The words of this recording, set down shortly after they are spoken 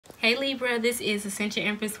Hey Libra, this is Ascension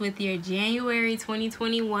Empress with your January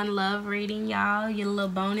 2021 love reading, y'all. Your little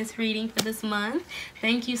bonus reading for this month.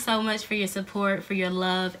 Thank you so much for your support, for your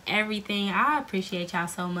love, everything. I appreciate y'all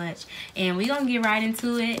so much. And we're going to get right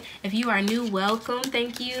into it. If you are new, welcome.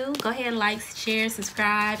 Thank you. Go ahead and like, share,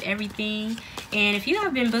 subscribe, everything. And if you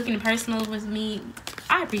have been booking personals with me,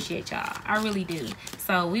 I appreciate y'all. I really do.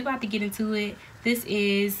 So we about to get into it. This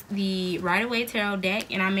is the Right Away Tarot deck,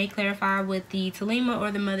 and I may clarify with the Telema or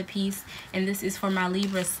the Mother Piece, and this is for my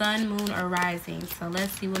Libra Sun, Moon, or Rising. So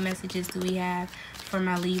let's see what messages do we have for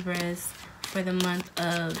my Libras for the month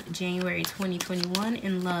of January 2021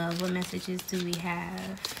 in love. What messages do we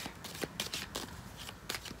have?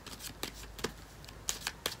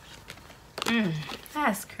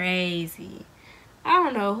 That's crazy. I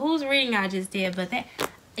don't know whose reading I just did, but that,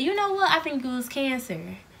 you know what? I think it was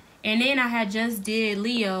Cancer. And then I had just did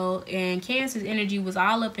Leo, and Cancer's energy was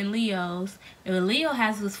all up in Leo's. And Leo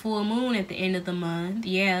has this full moon at the end of the month,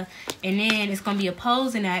 yeah. And then it's going to be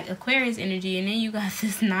opposing that Aquarius energy, and then you got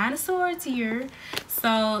this Nine of Swords here.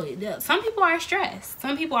 So some people are stressed.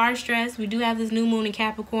 Some people are stressed. We do have this new moon in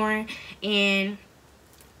Capricorn, and,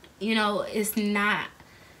 you know, it's not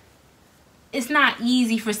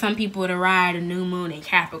easy for some people to ride a new moon in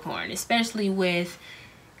Capricorn, especially with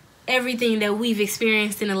everything that we've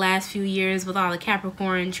experienced in the last few years with all the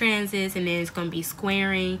Capricorn transits, and then it's going to be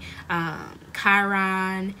squaring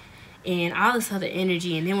Chiron and all this other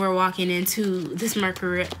energy, and then we're walking into this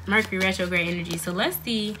Mercury retrograde energy. So let's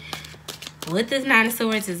see what this Nine of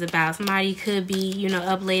Swords is about. Somebody could be, you know,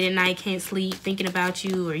 up late at night, can't sleep, thinking about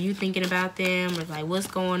you, or you thinking about them, or like what's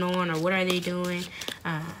going on, or what are they doing.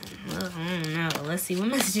 Well, I don't know. Let's see, what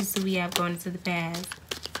messages do we have going into the past?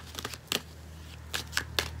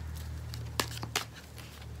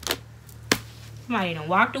 Somebody done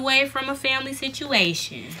walked away from a family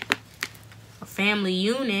situation, a family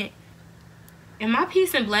unit. And my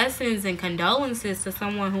peace and blessings and condolences to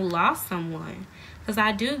someone who lost someone. Because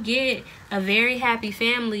I do get a very happy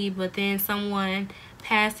family, but then someone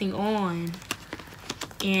passing on.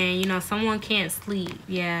 And, you know, someone can't sleep.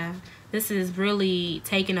 Yeah, this is really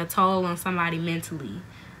taking a toll on somebody mentally.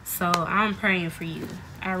 So I'm praying for you.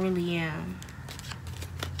 I really am.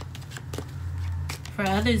 For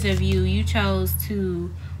others of you, you chose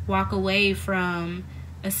to walk away from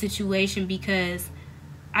a situation because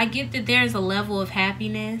I get that there's a level of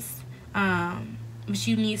happiness, but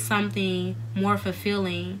you need something more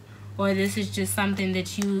fulfilling, or this is just something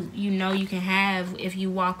that you know you can have if you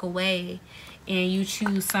walk away and you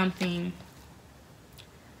choose something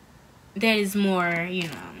that is more, you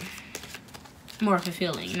know, more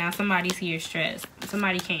fulfilling. Now somebody's here stressed,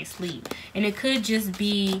 somebody can't sleep, and it could just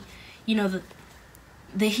be, you know,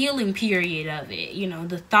 the healing period of it, you know,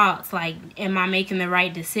 the thoughts like, am I making the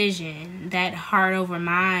right decision? That heart over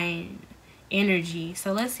mind energy.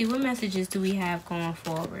 So let's see, what messages do we have going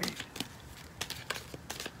forward?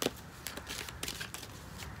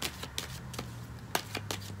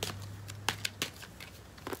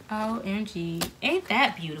 OMG, ain't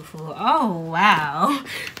that beautiful? Oh wow,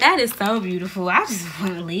 that is so beautiful. I just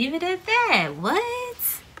want to leave it at that. What?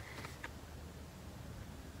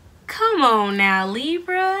 Come on now,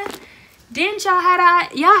 Libra. Didn't y'all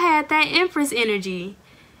had that Empress energy?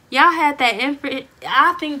 Y'all had that Empress.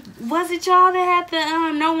 I think, was it y'all that had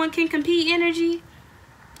the no one can compete energy?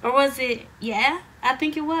 Or was it, yeah, I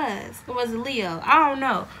think it was. Or was it Leo? I don't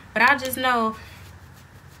know. But I just know,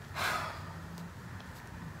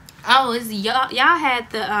 oh, it's y'all had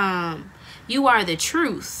the you are the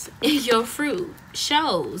truth. Your fruit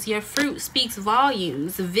shows. Your fruit speaks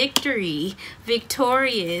volumes. Victory,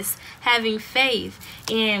 victorious, having faith.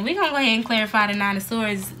 And we're going to go ahead and clarify the Nine of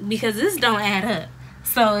Swords because this don't add up.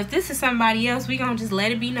 So if this is somebody else, we're going to just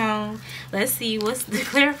let it be known. Let's see. What's the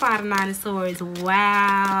clarify the Nine of Swords?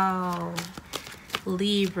 Wow.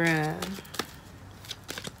 Libra.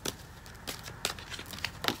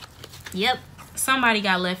 Yep. Somebody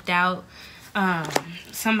got left out.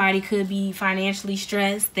 Somebody could be financially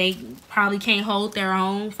stressed. They probably can't hold their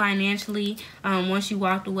own financially once you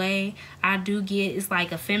walked away. I do get, it's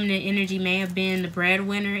like a feminine energy may have been the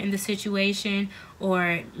breadwinner in the situation,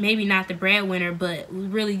 or maybe not the breadwinner, but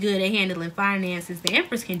really good at handling finances. The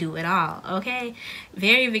Empress can do it all, okay?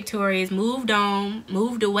 Very victorious, moved on,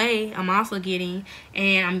 moved away, I'm also getting,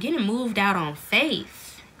 and I'm getting moved out on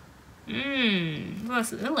faith.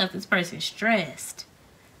 It left this person stressed.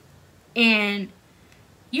 And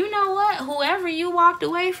you know what? Whoever you walked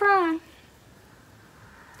away from,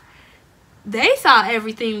 they thought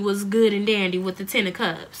everything was good and dandy with the Ten of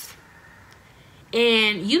Cups.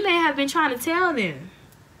 And you may have been trying to tell them,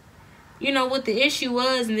 you know, what the issue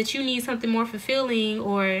was, and that you need something more fulfilling,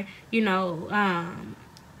 or, you know,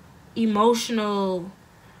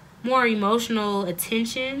 more emotional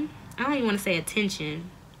attention. I don't even want to say attention,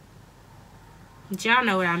 but y'all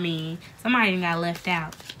know what I mean. Somebody got left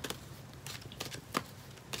out.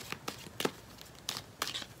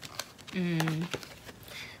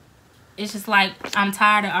 It's just like, I'm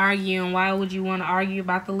tired of arguing. Why would you want to argue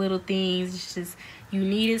about the little things? It's just, you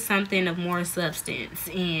needed something of more substance,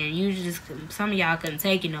 and you just, some of y'all couldn't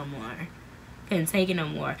take it no more. Couldn't take it no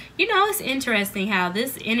more. You know, it's interesting how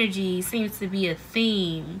this energy seems to be a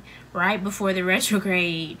theme right before the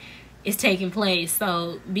retrograde is taking place.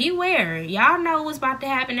 So beware. Y'all know what's about to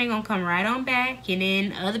happen. They're gonna come right on back, and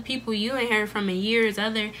then other people you ain't heard from in years,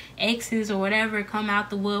 other exes or whatever, come out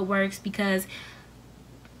the woodworks, because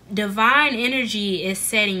divine energy is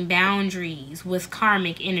setting boundaries with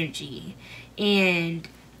karmic energy. And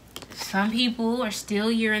some people are still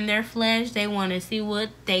here in their flesh. They want to see what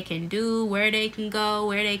they can do, where they can go,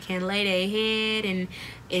 where they can lay their head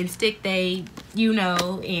and stick they, you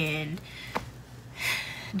know, and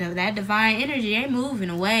that divine energy ain't moving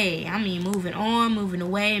away. I mean, moving on, moving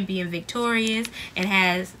away, and being victorious, and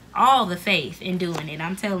has all the faith in doing it.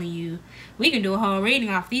 I'm telling you, we can do a whole reading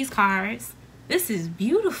off these cards. This is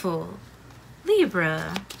beautiful.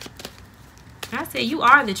 Libra. I said, you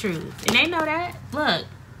are the truth. And they know that. Look.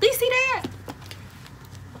 Do you see that?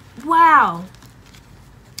 Wow.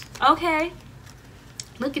 Okay.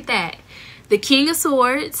 Look at that. The King of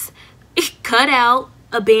Swords. Cut out.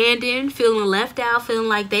 Abandoned. Feeling left out. Feeling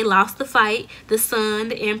like they lost the fight. The Sun.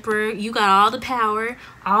 The Emperor. You got all the power.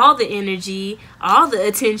 All the energy. All the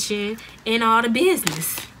attention. And all the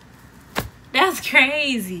business. That's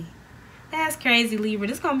crazy. That's crazy, Libra.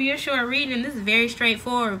 This is going to be a short reading, and this is very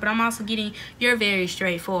straightforward, but I'm also getting you're very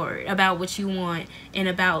straightforward about what you want and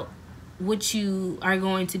about what you are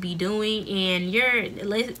going to be doing, and you're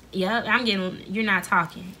not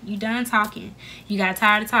talking. You done talking. You got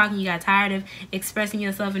tired of talking. You got tired of expressing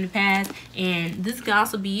yourself in the past, and this could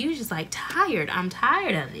also be you just like tired. I'm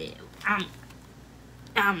tired of it.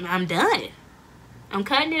 I'm done. I'm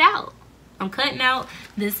cutting it out. I'm cutting out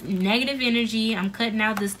this negative energy. I'm cutting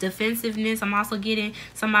out this defensiveness. I'm also getting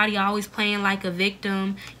somebody always playing like a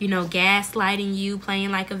victim, you know, gaslighting you, playing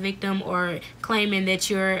like a victim, or claiming that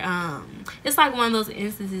you're, it's like one of those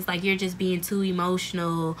instances, like you're just being too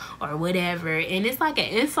emotional or whatever. And it's like an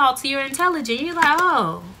insult to your intelligence. You're like,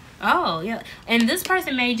 oh, yeah. And this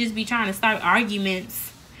person may just be trying to start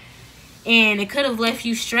arguments, and it could have left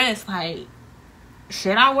you stressed, like,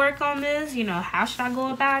 should I work on this? You know, how should I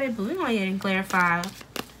go about it? But we're going to go ahead and clarify.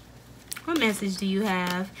 What message do you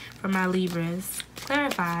have for my Libras?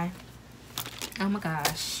 Clarify. Oh my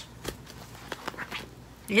gosh.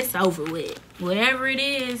 It's over with. Whatever it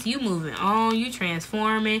is, you moving on. You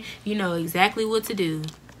transforming. You know exactly what to do.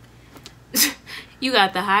 You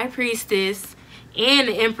got the High Priestess and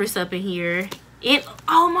the Empress up in here. And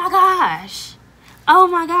oh my gosh. Oh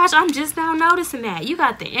my gosh. I'm just now noticing that. You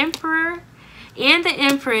got the Emperor and the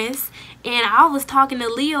Empress, and I was talking to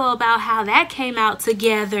Leo about how that came out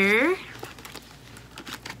together.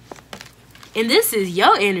 And this is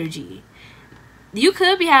your energy. You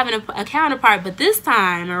could be having a counterpart, but this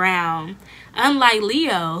time around, unlike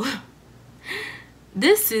Leo,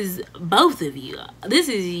 this is both of you. This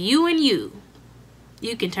is you and you.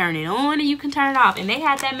 You can turn it on and you can turn it off. And they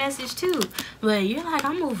had that message too. But you're like,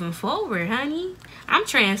 I'm moving forward, honey. I'm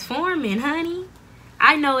transforming, honey.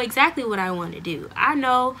 I know exactly what I want to do. I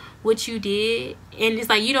know what you did. And it's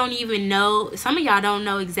like you don't even know. Some of y'all don't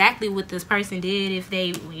know exactly what this person did, if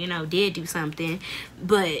they, you know, did do something.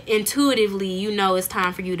 But intuitively, you know it's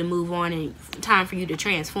time for you to move on and time for you to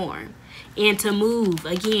transform. And to move.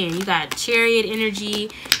 Again, you got Chariot energy,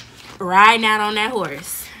 riding out on that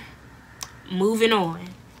horse. Moving on.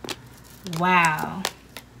 Wow.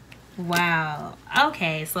 Wow.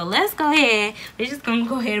 Okay, so let's go ahead. We're just gonna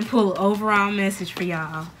go ahead and pull an overall message for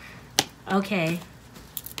y'all. Okay.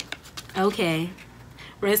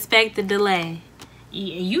 Respect the delay.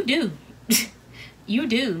 You do. You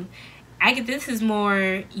do. I get this is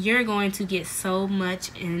more, you're going to get so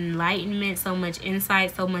much enlightenment, so much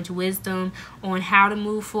insight, so much wisdom on how to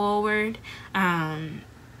move forward.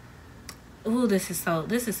 Ooh, this is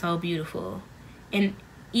so beautiful. And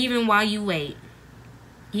even while you wait,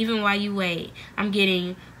 I'm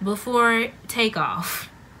getting before takeoff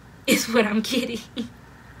is what I'm getting.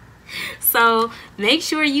 So make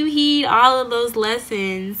sure you heed all of those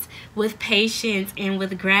lessons with patience and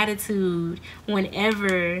with gratitude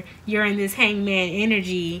whenever you're in this hangman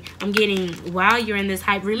energy. I'm getting while you're in this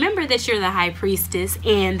remember that you're the High Priestess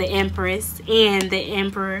and the Empress and the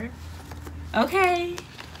Emperor. Okay.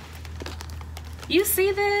 You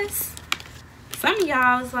see this? Some of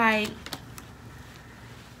y'all is like,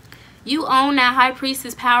 you own that high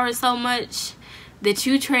priestess power so much that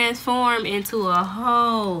you transform into a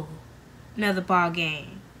whole nother ball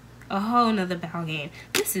game. A whole nother ball game.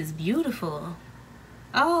 This is beautiful.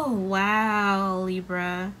 Oh, wow,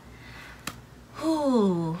 Libra.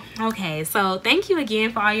 Ooh. Okay, so thank you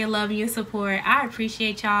again for all your love and your support. I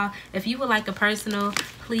appreciate y'all. If you would like a personal,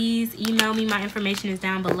 please email me. My information is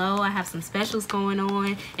down below. I have some specials going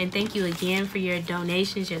on. And thank you again for your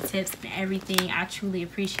donations, your tips, and everything. I truly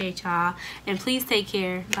appreciate y'all. And please take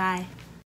care. Bye.